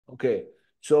Okay.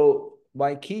 So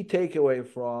my key takeaway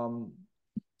from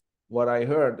what I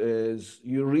heard is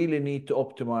you really need to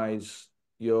optimize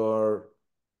your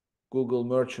Google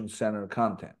Merchant Center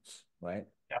contents, right?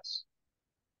 Yes,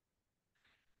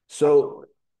 So absolutely.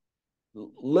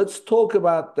 let's talk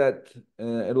about that a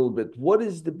little bit. What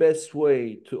is the best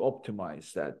way to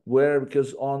optimize that? Where,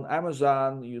 because on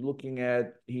Amazon, you're looking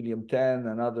at Helium 10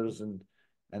 and others, and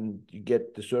you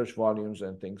get the search volumes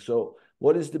and things. So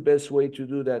what is the best way to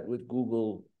do that with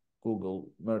Google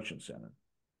Merchant Center?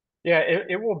 Yeah,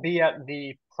 it will be at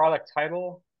the product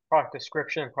title, product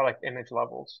description, product image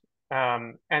levels.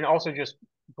 And also just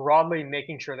broadly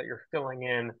making sure that you're filling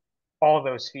in all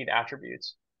those feed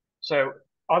attributes. So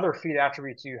other feed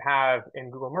attributes you have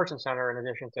in Google Merchant Center, in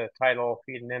addition to title,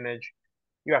 feed, and image,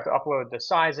 you have to upload the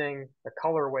sizing, the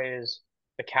colorways,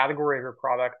 the category of your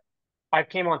product. I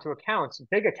came onto accounts,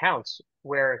 big accounts,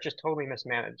 where it's just totally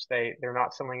mismanaged. They're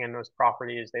not filling in those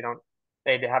properties. They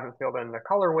haven't filled in the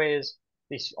colorways,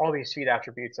 these all these feed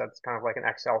attributes. That's kind of like an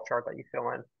Excel chart that you fill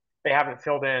in. They haven't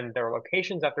filled in their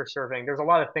locations that they're serving. There's a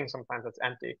lot of things sometimes that's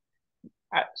empty.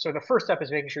 So the first step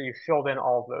is making sure you filled in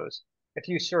all of those. If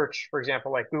you search, for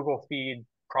example, like Google Feed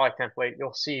product template,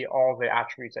 you'll see all the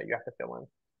attributes that you have to fill in.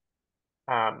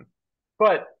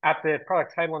 But at the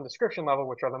product title and description level,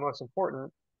 which are the most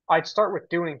important, I'd start with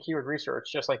doing keyword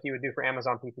research, just like you would do for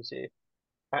Amazon PPC,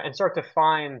 and start to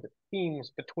find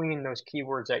themes between those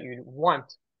keywords that you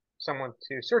want someone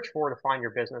to search for to find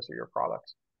your business or your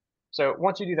products. So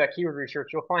once you do that keyword research,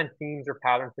 you'll find themes or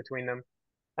patterns between them,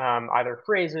 either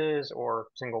phrases or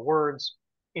single words.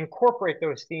 Incorporate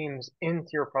those themes into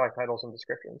your product titles and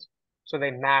descriptions so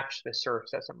they match the search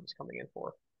that someone's coming in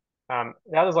for.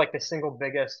 That is like the single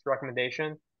biggest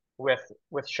recommendation with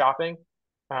shopping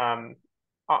um,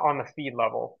 on the feed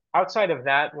level. Outside of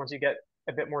that, once you get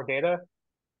a bit more data,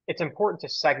 it's important to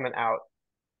segment out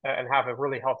and have a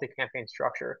really healthy campaign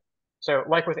structure. So,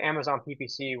 like with Amazon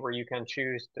PPC, where you can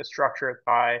choose to structure it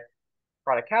by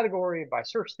product category, by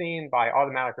search theme, by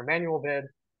automatic or manual bid,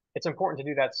 it's important to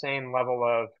do that same level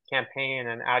of campaign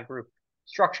and ad group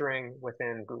structuring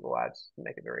within Google Ads to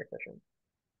make it very efficient.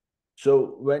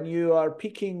 So when you are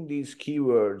picking these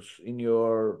keywords in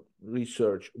your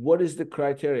research, what is the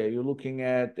criteria? You're looking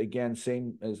at, again,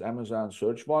 same as Amazon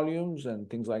search volumes and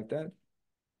things like that?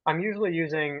 I'm usually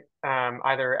using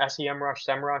either SEMrush,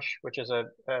 SEMrush, which is a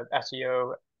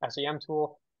SEO SEM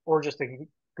tool, or just a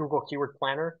Google Keyword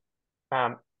Planner.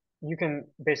 Um, you can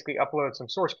basically upload some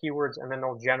source keywords, and then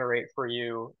they'll generate for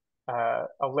you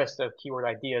a list of keyword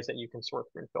ideas that you can sort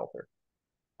through and filter.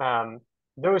 Um,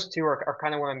 those two are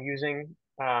kind of what I'm using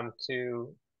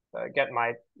to get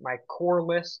my core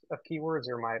list of keywords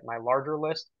or my larger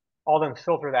list. I'll then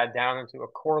filter that down into a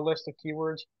core list of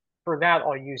keywords. For that,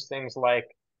 I'll use things like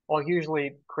I'll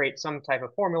usually create some type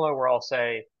of formula where I'll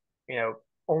say,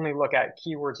 only look at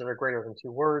keywords that are greater than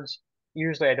 2 words.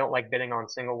 Usually, I don't like bidding on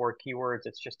single word keywords.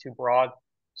 It's just too broad.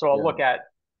 So I'll Yeah. look at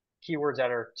keywords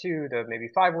that are 2 to maybe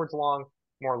 5 words long,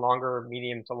 more longer,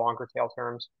 medium to longer tail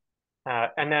terms.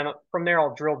 And then from there,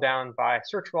 I'll drill down by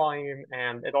search volume,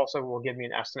 and it also will give me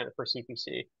an estimate for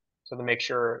CPC. So to make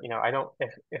sure, I don't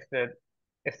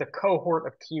if the cohort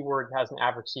of keyword has an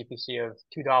average CPC of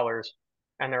 $2,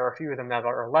 and there are a few of them that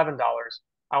are $11,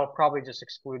 I'll probably just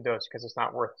exclude those because it's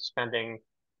not worth spending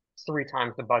 3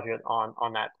 times the budget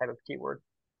on that type of keyword.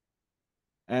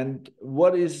 And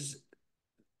what is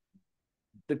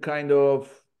the kind of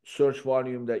search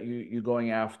volume that you're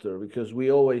going after? Because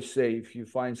we always say if you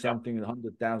find Yeah, something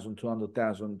 100,000,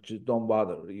 200,000, just don't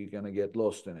bother. You're gonna get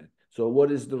lost in it. So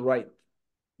what is the right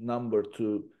number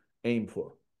to aim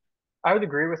for? I would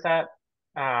agree with that.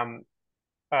 Um,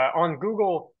 on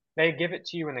Google, they give it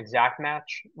to you in exact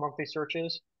match monthly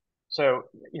searches. So,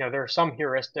 there are some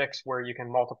heuristics where you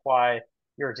can multiply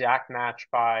your exact match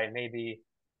by maybe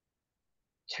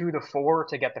 2 to 4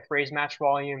 to get the phrase match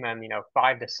volume and,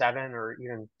 5 to 7 or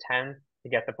even 10 to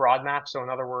get the broad match. So in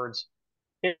other words,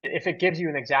 if it gives you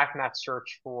an exact match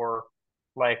search for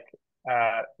like,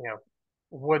 uh, you know,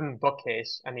 wooden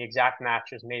bookcase and the exact match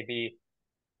is maybe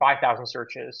 5,000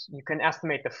 searches, you can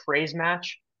estimate the phrase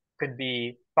match could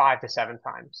be 5 to 7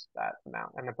 times that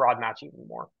amount, and the broad match even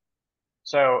more.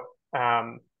 So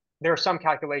there are some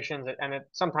calculations, and it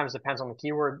sometimes depends on the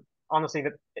keyword. Honestly,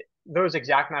 those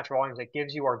exact match volumes it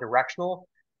gives you are directional.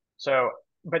 So,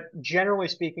 but generally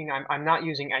speaking, I'm not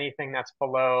using anything that's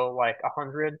below like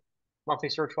 100 monthly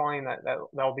search volume.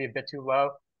 That'll be a bit too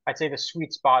low. I'd say the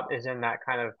sweet spot is in that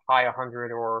kind of high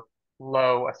 100 or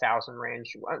low 1,000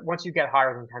 range. Once you get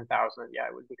higher than 10,000, yeah,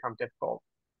 it would become difficult.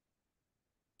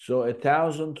 So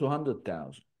 1,000 to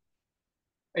 100,000.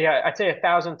 Yeah, I'd say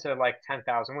 1,000 to like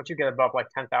 10,000. Once you get above like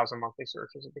 10,000 monthly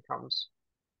searches, it becomes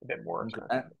a bit more Okay.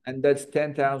 expensive. And that's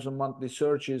 10,000 monthly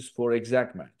searches for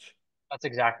exact match. That's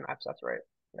exact match. That's right.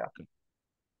 Yeah.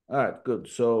 All right, good.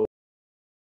 So